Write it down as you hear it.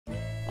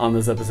on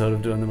this episode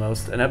of Doing the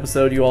Most, an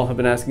episode you all have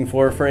been asking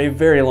for a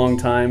very long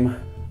time.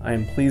 I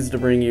am pleased to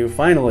bring you,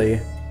 finally,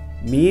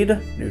 Mead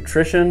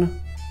Nutrition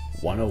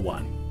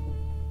 101.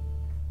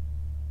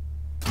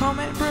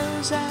 Homemade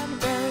brews and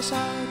various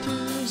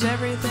how-tos,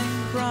 everything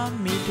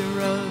from mead to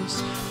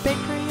roast, bake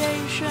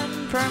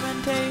creation,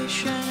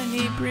 fermentation,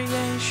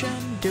 inebriation,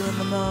 doing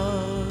the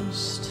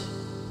most.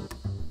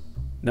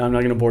 Now, I'm not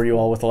going to bore you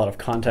all with a lot of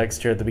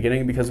context here at the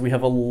beginning because we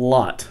have a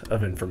lot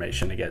of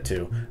information to get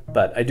to,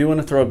 but I do want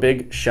to throw a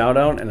big shout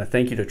out and a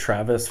thank you to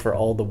Travis for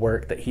all the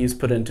work that he's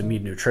put into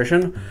Mead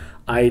Nutrition.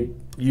 I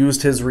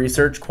used his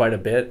research quite a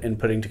bit in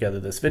putting together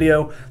this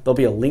video. There'll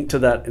be a link to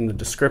that in the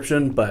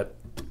description, but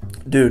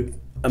dude,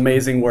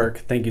 amazing work.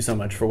 Thank you so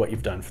much for what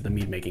you've done for the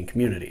mead making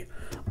community.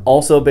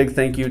 Also, a big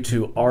thank you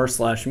to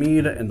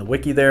r/mead and the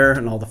wiki there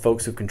and all the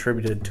folks who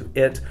contributed to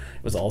it.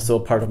 It was also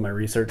a part of my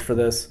research for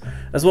this,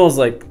 as well as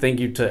thank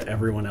you to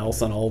everyone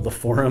else on all the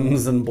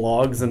forums and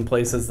blogs and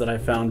places that I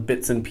found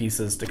bits and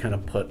pieces to kind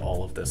of put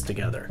all of this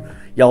together.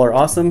 Y'all are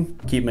awesome.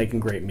 Keep making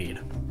great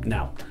mead.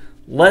 Now,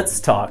 let's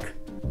talk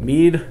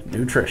mead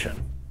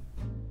nutrition.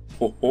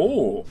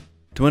 Oh.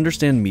 To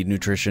understand mead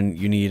nutrition,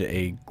 you need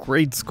a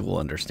grade school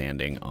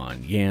understanding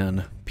on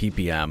YAN,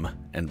 ppm,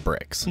 and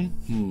Brix.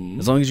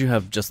 As long as you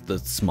have just the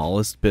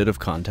smallest bit of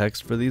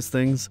context for these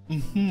things,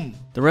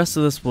 the rest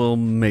of this will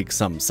make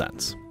some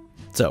sense.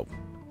 So,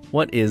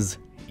 what is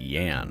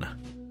YAN?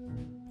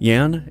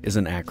 YAN is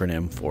an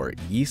acronym for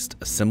yeast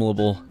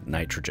assimilable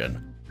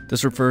nitrogen.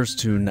 This refers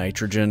to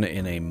nitrogen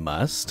in a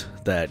must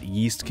that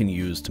yeast can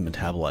use to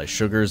metabolize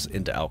sugars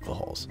into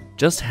alcohols.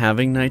 Just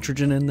having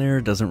nitrogen in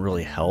there doesn't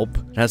really help.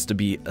 It has to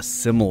be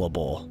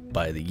assimilable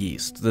by the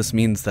yeast. This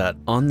means that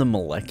on the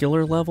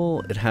molecular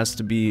level, it has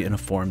to be in a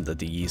form that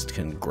the yeast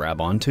can grab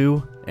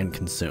onto and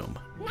consume.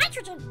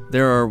 Nitrogen!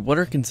 There are what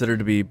are considered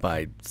to be,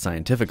 by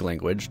scientific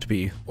language, to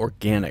be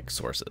organic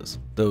sources,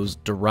 those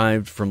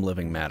derived from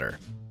living matter,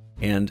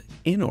 and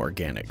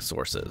inorganic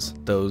sources,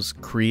 those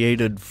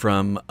created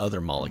from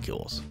other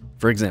molecules.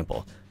 For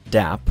example,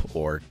 DAP,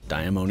 or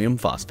diammonium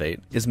phosphate,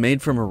 is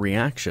made from a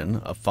reaction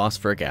of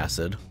phosphoric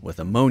acid with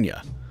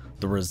ammonia,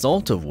 the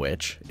result of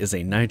which is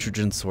a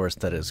nitrogen source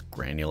that is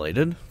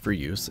granulated for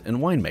use in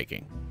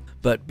winemaking.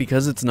 But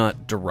because it's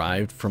not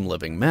derived from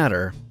living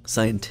matter,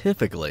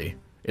 scientifically,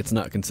 it's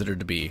not considered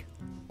to be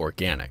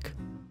organic.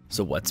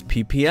 So what's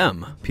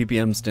ppm?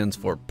 ppm stands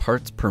for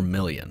parts per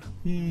million.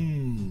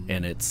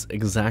 And it's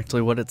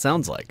exactly what it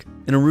sounds like.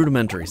 In a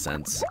rudimentary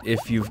sense,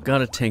 if you've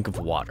got a tank of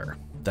water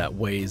that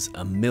weighs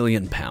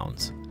 1,000,000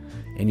 pounds,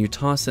 and you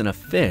toss in a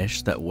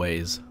fish that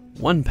weighs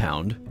 1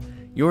 pound,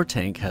 your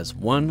tank has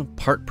 1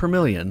 part per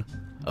million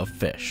of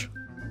fish.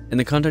 In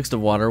the context of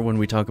water, when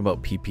we talk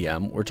about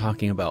ppm, we're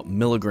talking about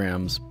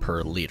milligrams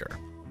per liter.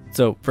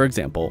 So, for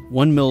example,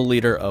 1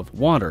 milliliter of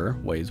water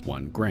weighs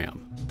 1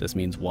 gram. This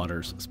means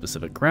water's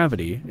specific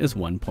gravity is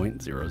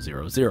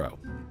 1.000.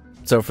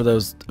 So for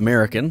those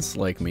Americans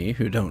like me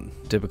who don't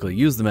typically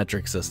use the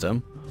metric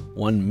system,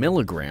 1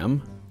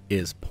 milligram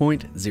is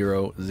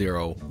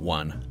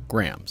 0.001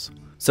 grams.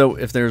 So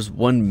if there's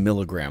 1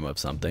 milligram of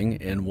something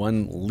in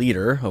 1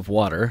 liter of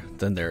water,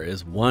 then there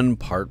is 1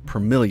 part per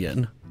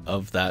million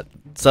of that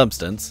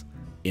substance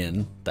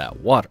in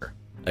that water.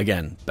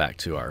 Again, back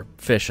to our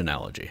fish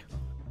analogy.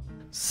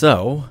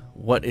 So,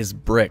 what is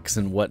Brix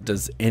and what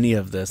does any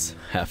of this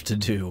have to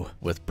do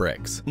with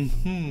Brix?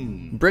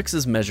 Brix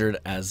is measured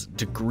as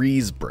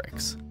degrees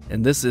Brix,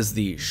 and this is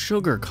the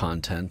sugar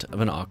content of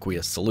an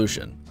aqueous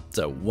solution.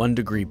 So 1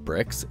 degree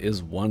Brix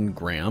is 1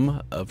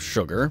 gram of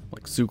sugar,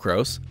 like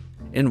sucrose,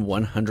 in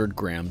 100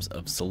 grams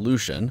of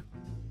solution,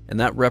 and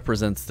that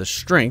represents the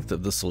strength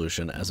of the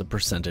solution as a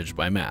percentage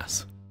by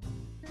mass.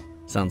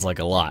 Sounds like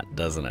a lot,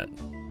 doesn't it?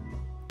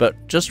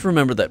 But just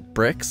remember that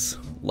Brix,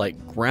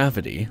 like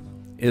gravity,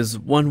 is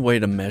one way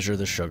to measure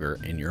the sugar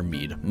in your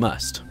mead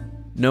must.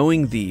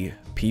 Knowing the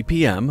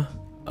ppm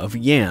of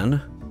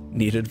YAN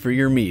needed for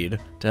your mead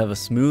to have a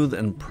smooth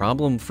and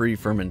problem-free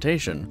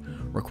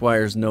fermentation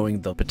requires knowing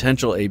the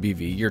potential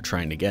ABV you're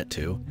trying to get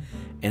to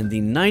and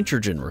the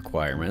nitrogen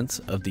requirements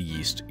of the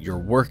yeast you're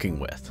working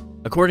with.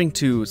 According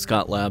to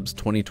Scott Lab's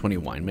 2020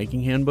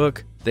 winemaking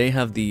handbook, they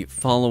have the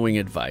following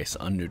advice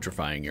on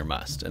nutrifying your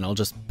must, and I'll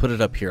just put it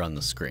up here on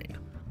the screen.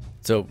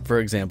 So, for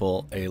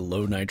example, a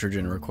low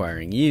nitrogen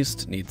requiring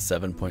yeast needs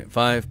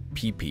 7.5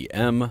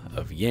 ppm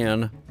of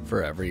YAN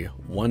for every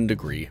 1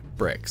 degree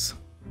Brix.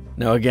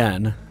 Now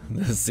again,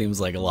 this seems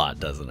like a lot,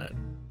 doesn't it?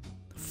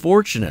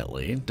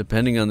 Fortunately,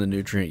 depending on the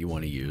nutrient you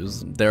want to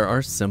use, there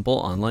are simple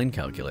online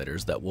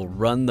calculators that will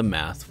run the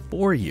math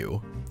for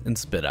you and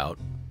spit out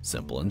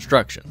simple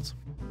instructions.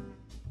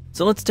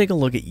 So let's take a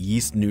look at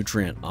yeast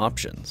nutrient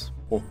options.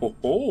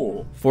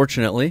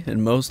 Fortunately,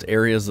 in most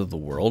areas of the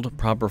world,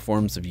 proper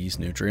forms of yeast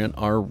nutrient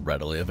are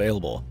readily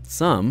available.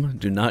 Some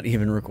do not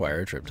even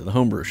require a trip to the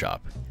homebrew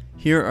shop.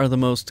 Here are the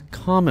most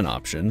common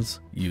options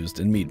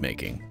used in mead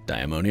making.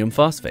 Diammonium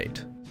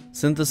phosphate.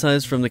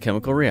 Synthesized from the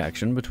chemical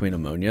reaction between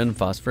ammonia and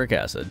phosphoric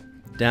acid,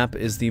 DAP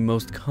is the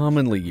most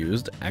commonly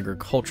used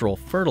agricultural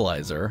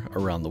fertilizer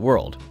around the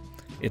world.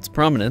 Its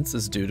prominence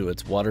is due to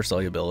its water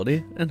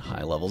solubility and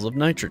high levels of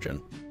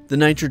nitrogen. The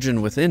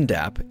nitrogen within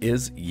DAP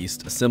is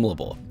yeast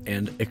assimilable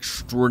and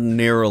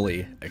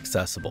extraordinarily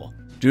accessible.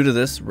 Due to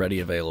this ready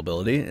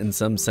availability, in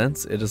some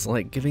sense, it is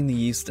like giving the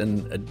yeast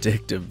an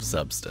addictive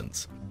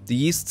substance. The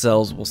yeast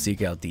cells will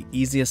seek out the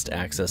easiest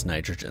access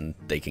nitrogen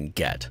they can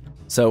get.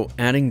 So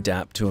adding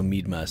DAP to a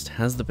mead must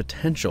has the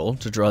potential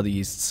to draw the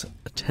yeast's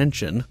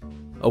attention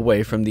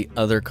away from the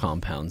other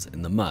compounds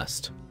in the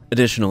must.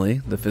 Additionally,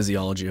 the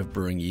physiology of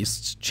brewing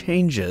yeasts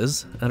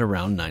changes at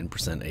around 9%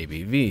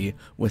 ABV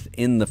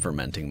within the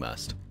fermenting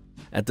must.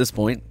 At this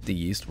point, the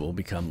yeast will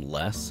become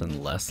less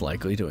and less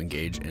likely to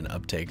engage in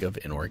uptake of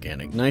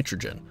inorganic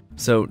nitrogen.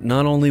 So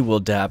not only will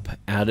DAP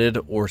added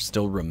or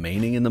still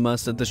remaining in the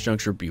must at this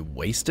juncture be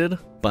wasted,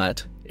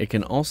 but it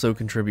can also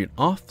contribute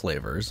off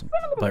flavors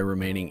by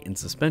remaining in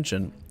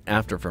suspension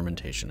after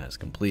fermentation has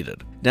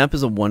completed. DAP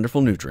is a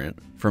wonderful nutrient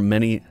for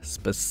many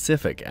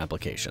specific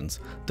applications,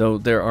 though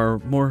there are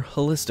more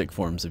holistic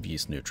forms of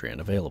yeast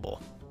nutrient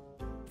available.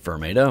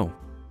 Fermaid O,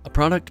 a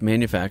product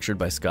manufactured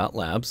by Scott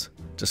Labs,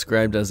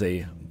 described as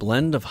a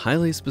blend of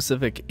highly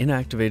specific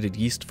inactivated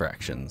yeast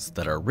fractions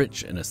that are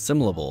rich in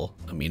assimilable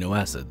amino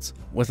acids,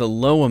 with a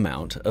low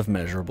amount of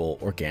measurable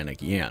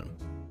organic yan.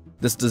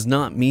 This does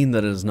not mean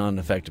that it is not an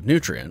effective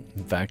nutrient.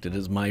 In fact, it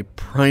is my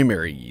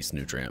primary yeast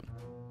nutrient.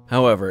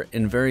 However,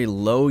 in very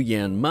low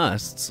yan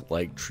musts,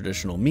 like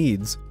traditional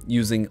meads,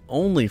 using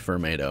only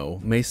Fermaid O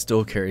may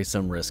still carry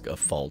some risk of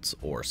faults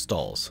or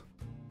stalls.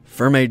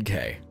 Fermaid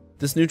K.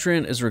 This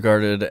nutrient is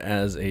regarded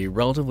as a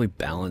relatively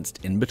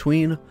balanced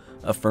in-between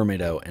of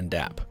Fermaid O and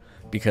DAP,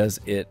 because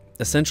it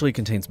essentially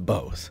contains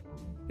both.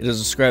 It is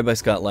described by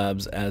Scott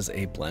Labs as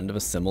a blend of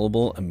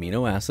assimilable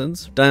amino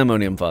acids,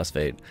 diamonnium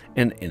phosphate,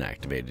 and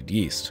inactivated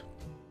yeast.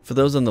 For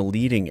those on the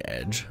leading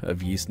edge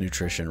of yeast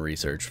nutrition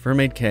research,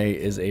 Fermaid K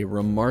is a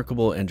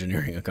remarkable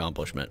engineering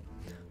accomplishment.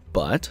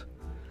 But,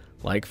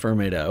 like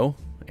Fermaid O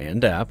and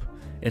DAP,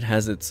 it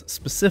has its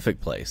specific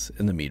place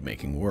in the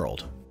mead-making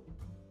world.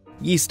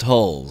 Yeast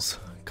hulls.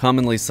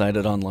 Commonly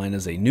cited online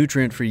as a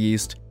nutrient for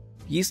yeast,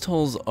 yeast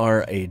hulls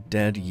are a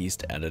dead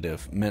yeast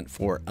additive meant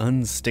for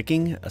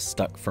unsticking a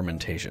stuck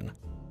fermentation.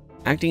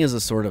 Acting as a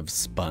sort of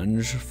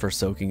sponge for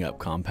soaking up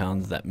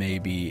compounds that may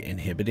be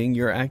inhibiting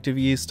your active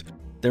yeast,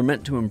 they're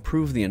meant to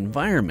improve the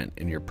environment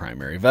in your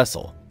primary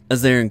vessel.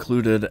 As they are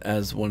included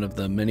as one of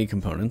the many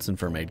components in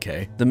Fermaid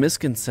K, the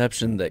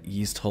misconception that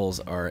yeast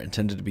hulls are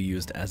intended to be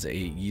used as a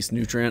yeast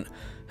nutrient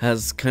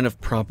has kind of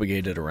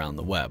propagated around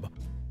the web.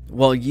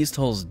 While yeast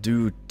hulls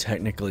do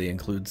technically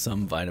include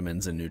some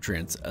vitamins and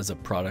nutrients as a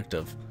product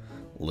of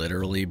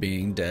literally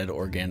being dead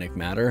organic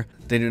matter,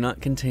 they do not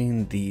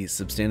contain the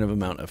substantive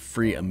amount of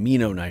free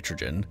amino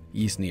nitrogen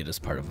yeast need as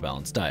part of a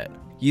balanced diet.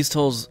 Yeast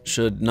hulls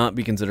should not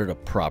be considered a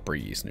proper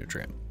yeast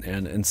nutrient,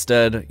 and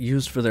instead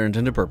used for their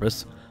intended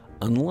purpose,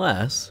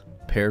 unless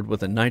paired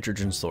with a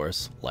nitrogen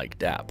source like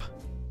DAP.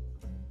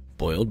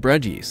 Boiled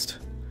bread yeast.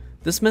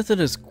 This method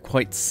is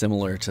quite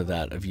similar to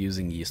that of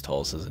using yeast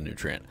hulls as a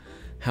nutrient.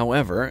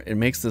 However, it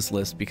makes this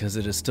list because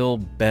it is still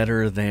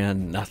better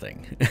than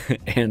nothing,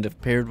 and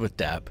if paired with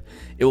DAP,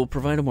 it will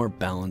provide a more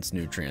balanced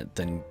nutrient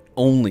than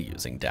only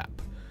using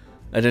DAP.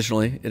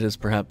 Additionally, it is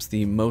perhaps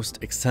the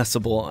most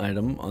accessible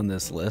item on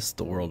this list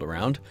the world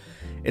around.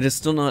 It is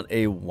still not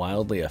a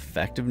wildly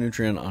effective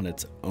nutrient on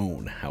its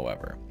own,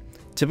 however.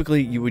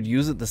 Typically, you would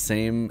use it the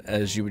same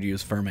as you would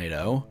use Fermaid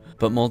O,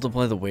 but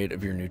multiply the weight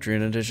of your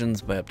nutrient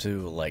additions by up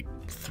to like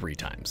 3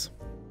 times.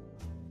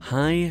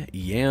 High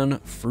yan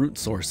fruit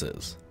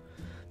sources.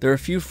 There are a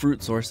few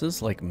fruit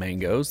sources like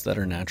mangoes that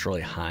are naturally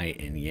high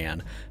in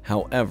yan.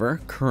 However,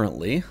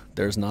 currently,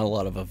 there's not a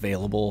lot of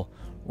available,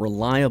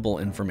 reliable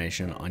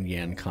information on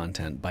yan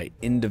content by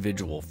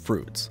individual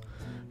fruits.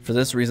 For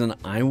this reason,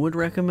 I would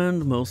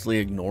recommend mostly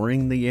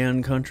ignoring the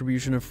yan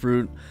contribution of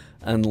fruit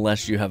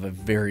unless you have a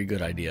very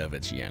good idea of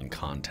its yan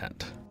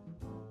content.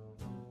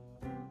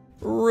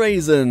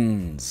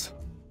 Raisins.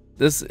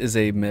 This is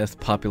a myth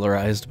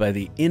popularized by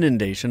the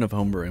inundation of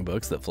homebrewing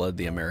books that flooded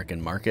the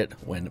American market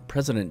when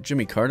President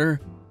Jimmy Carter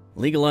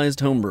legalized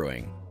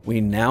homebrewing. We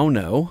now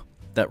know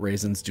that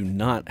raisins do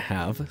not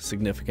have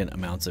significant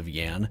amounts of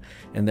yan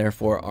and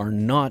therefore are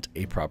not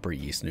a proper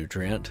yeast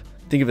nutrient.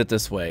 Think of it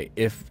this way: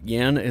 if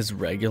yan is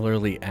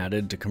regularly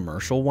added to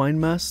commercial wine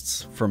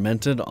musts,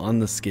 fermented on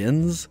the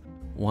skins,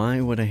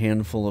 why would a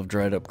handful of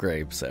dried up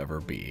grapes ever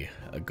be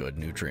a good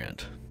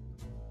nutrient?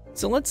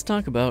 So let's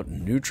talk about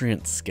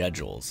nutrient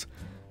schedules.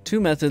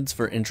 2 methods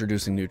for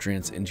introducing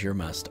nutrients into your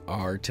must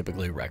are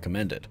typically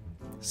recommended: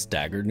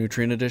 staggered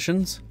nutrient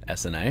additions,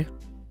 SNA,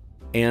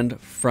 and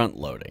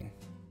front-loading.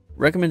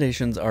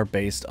 Recommendations are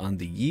based on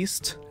the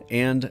yeast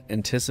and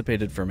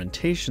anticipated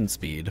fermentation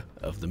speed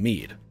of the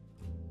mead.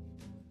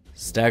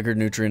 Staggered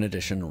nutrient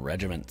addition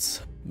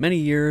regimens. Many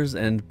years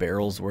and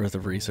barrels worth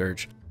of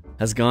research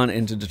has gone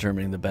into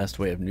determining the best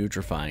way of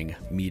nutrifying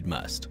mead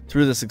must.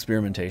 Through this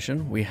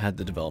experimentation, we had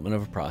the development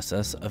of a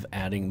process of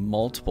adding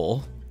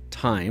multiple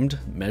timed,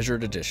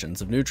 measured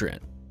additions of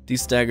nutrient.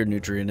 These staggered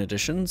nutrient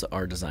additions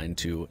are designed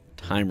to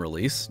time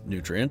release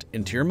nutrient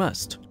into your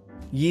must.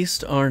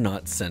 Yeast are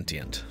not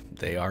sentient.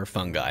 They are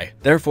fungi.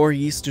 Therefore,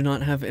 yeast do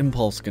not have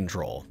impulse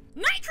control.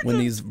 Nitrogen! When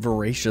these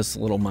voracious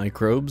little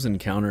microbes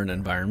encounter an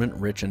environment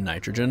rich in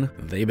nitrogen,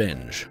 they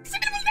binge.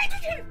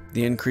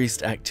 The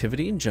increased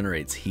activity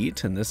generates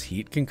heat, and this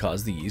heat can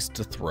cause the yeast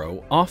to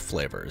throw off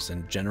flavors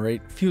and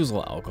generate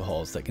fusel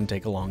alcohols that can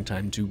take a long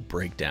time to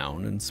break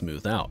down and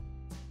smooth out.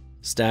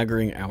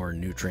 Staggering our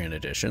nutrient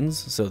additions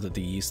so that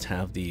the yeast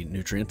have the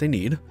nutrient they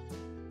need,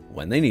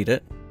 when they need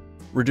it,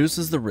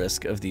 reduces the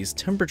risk of these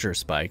temperature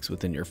spikes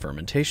within your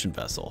fermentation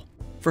vessel.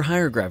 For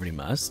higher gravity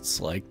musts,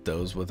 like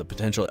those with a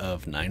potential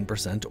of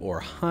 9%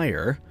 or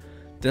higher,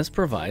 this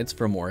provides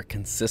for more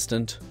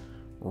consistent,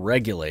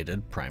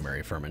 regulated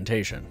primary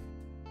fermentation.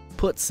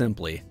 Put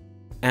simply,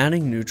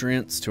 adding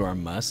nutrients to our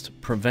must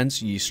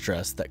prevents yeast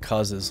stress that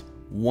causes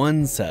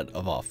one set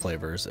of off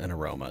flavors and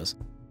aromas,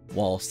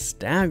 while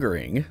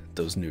staggering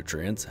those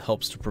nutrients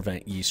helps to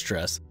prevent yeast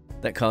stress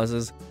that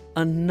causes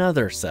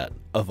another set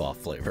of off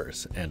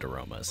flavors and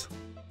aromas.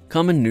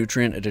 Common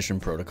nutrient addition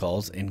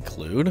protocols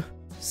include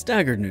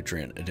staggered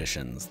nutrient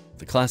additions.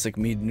 The classic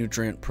Mead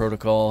nutrient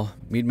protocol,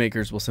 mead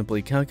makers will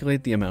simply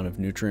calculate the amount of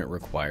nutrient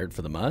required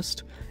for the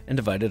must and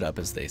divide it up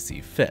as they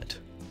see fit.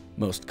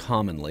 Most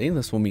commonly,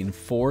 this will mean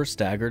 4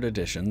 staggered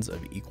additions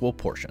of equal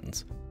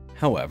portions.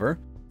 However,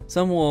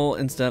 some will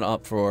instead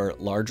opt for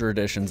larger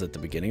additions at the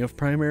beginning of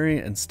primary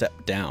and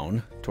step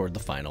down toward the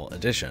final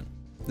addition.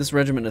 This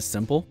regimen is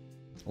simple,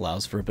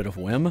 allows for a bit of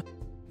whim,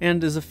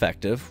 and is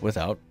effective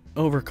without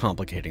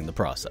overcomplicating the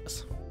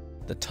process.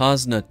 The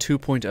TOSNA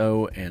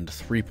 2.0 and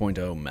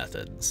 3.0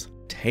 methods.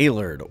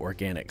 Tailored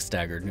organic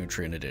staggered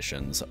nutrient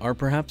additions are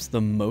perhaps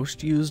the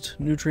most used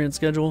nutrient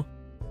schedule.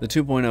 The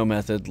 2.0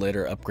 method,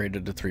 later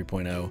upgraded to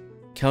 3.0,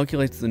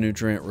 calculates the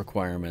nutrient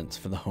requirements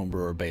for the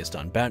homebrewer based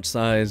on batch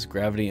size,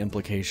 gravity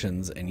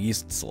implications, and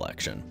yeast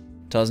selection.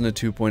 TOSNA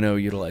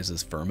 2.0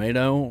 utilizes Fermaid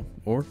O,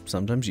 or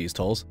sometimes yeast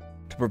holes,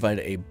 to provide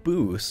a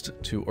boost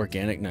to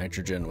organic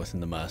nitrogen within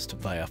the must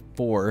via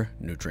 4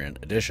 nutrient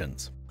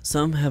additions.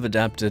 Some have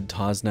adapted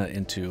TOSNA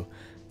into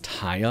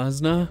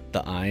TIOSNA,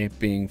 the I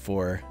being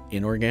for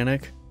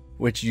inorganic,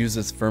 which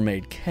uses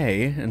Fermaid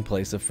K in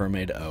place of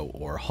Fermaid O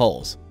or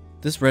hulls.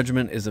 This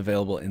regimen is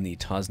available in the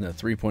TOSNA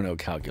 3.0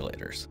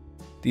 calculators.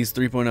 These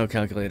 3.0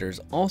 calculators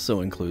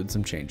also include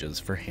some changes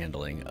for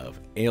handling of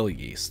ale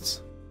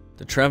yeasts.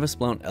 The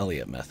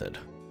Blount-Elliot method.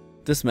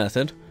 This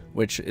method,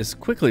 which is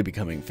quickly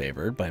becoming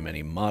favored by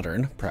many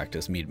modern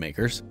practice mead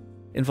makers,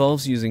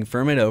 involves using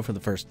Fermaid O for the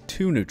first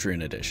 2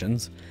 nutrient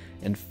additions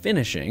and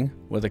finishing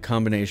with a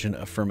combination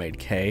of Fermaid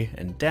K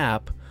and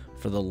DAP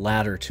for the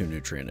latter 2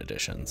 nutrient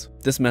additions.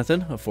 This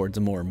method affords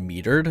a more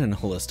metered and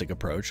holistic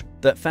approach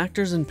that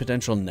factors in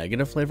potential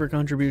negative flavor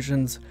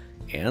contributions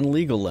and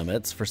legal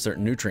limits for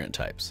certain nutrient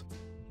types.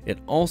 It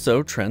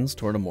also trends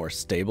toward a more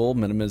stable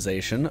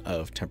minimization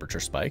of temperature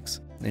spikes,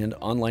 and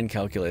online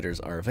calculators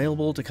are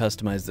available to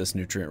customize this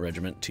nutrient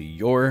regimen to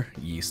your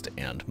yeast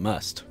and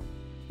must.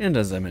 And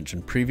as I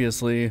mentioned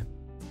previously,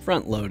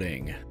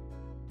 front-loading.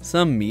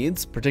 Some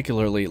meads,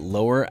 particularly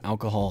lower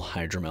alcohol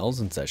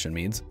hydromels and session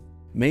meads,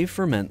 may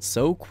ferment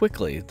so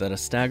quickly that a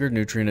staggered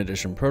nutrient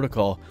addition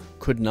protocol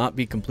could not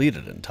be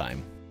completed in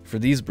time. For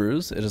these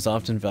brews, it is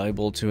often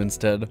valuable to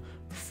instead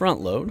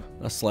front-load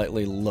a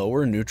slightly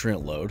lower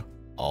nutrient load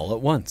all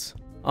at once.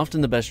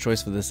 Often the best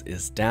choice for this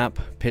is DAP,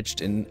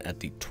 pitched in at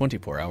the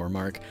 24-hour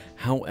mark.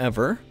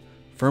 However,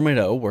 Fermaid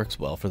O works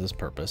well for this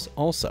purpose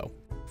also.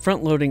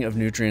 Front-loading of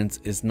nutrients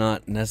is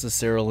not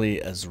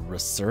necessarily as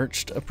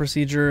researched a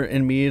procedure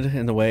in mead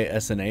in the way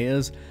SNA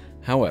is.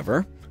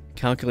 However,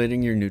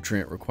 calculating your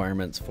nutrient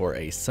requirements for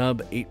a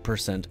sub 8%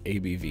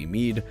 ABV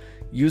mead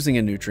using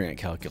a nutrient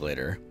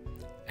calculator,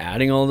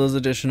 adding all those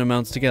addition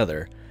amounts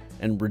together,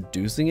 and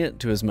reducing it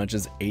to as much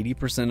as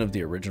 80% of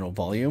the original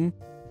volume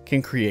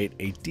can create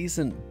a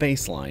decent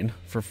baseline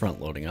for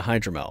front-loading a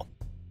hydromel.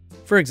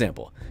 For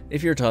example,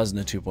 if your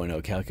TOSNA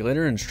 2.0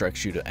 calculator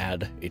instructs you to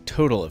add a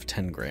total of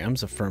 10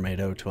 grams of Fermaid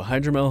O to a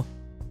hydromel,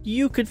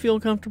 you could feel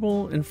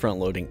comfortable in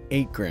front-loading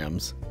 8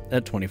 grams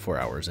at 24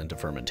 hours into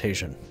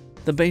fermentation.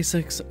 The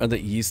basics are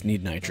that yeast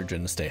need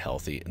nitrogen to stay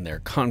healthy in their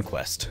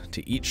conquest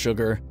to eat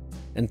sugar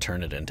and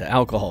turn it into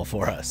alcohol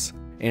for us.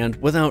 And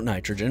without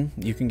nitrogen,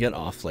 you can get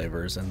off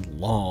flavors and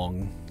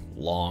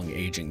long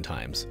aging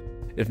times.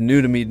 If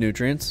new to Mead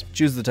Nutrients,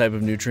 choose the type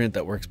of nutrient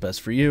that works best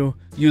for you,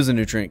 use a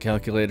nutrient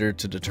calculator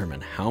to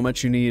determine how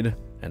much you need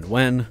and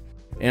when,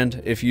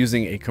 and if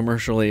using a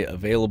commercially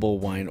available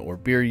wine or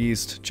beer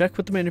yeast, check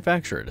with the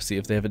manufacturer to see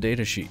if they have a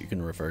data sheet you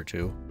can refer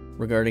to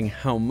regarding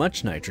how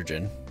much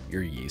nitrogen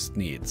your yeast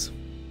needs.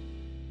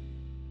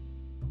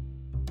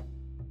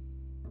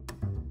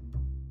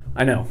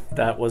 I know,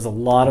 that was a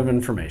lot of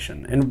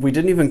information, and we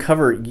didn't even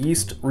cover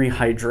yeast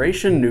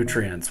rehydration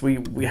nutrients. We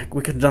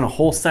could have done a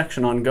whole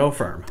section on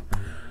GoFerm.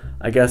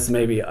 I guess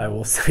maybe I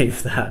will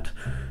save that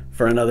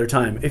for another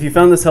time. If you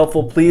found this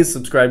helpful, please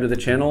subscribe to the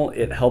channel.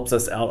 It helps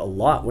us out a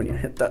lot when you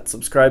hit that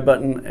subscribe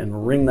button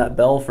and ring that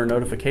bell for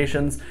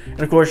notifications. And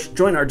of course,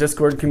 join our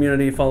Discord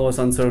community, follow us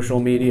on social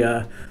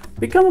media,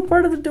 become a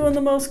part of the Doing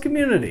the Most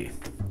community.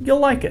 You'll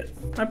like it,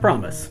 I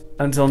promise.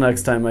 Until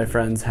next time, my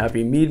friends,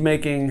 happy mead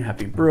making,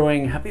 happy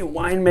brewing, happy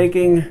wine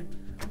making,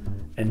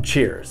 and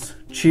cheers.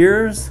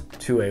 Cheers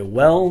to a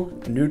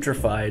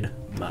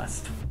well-nutrified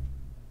must.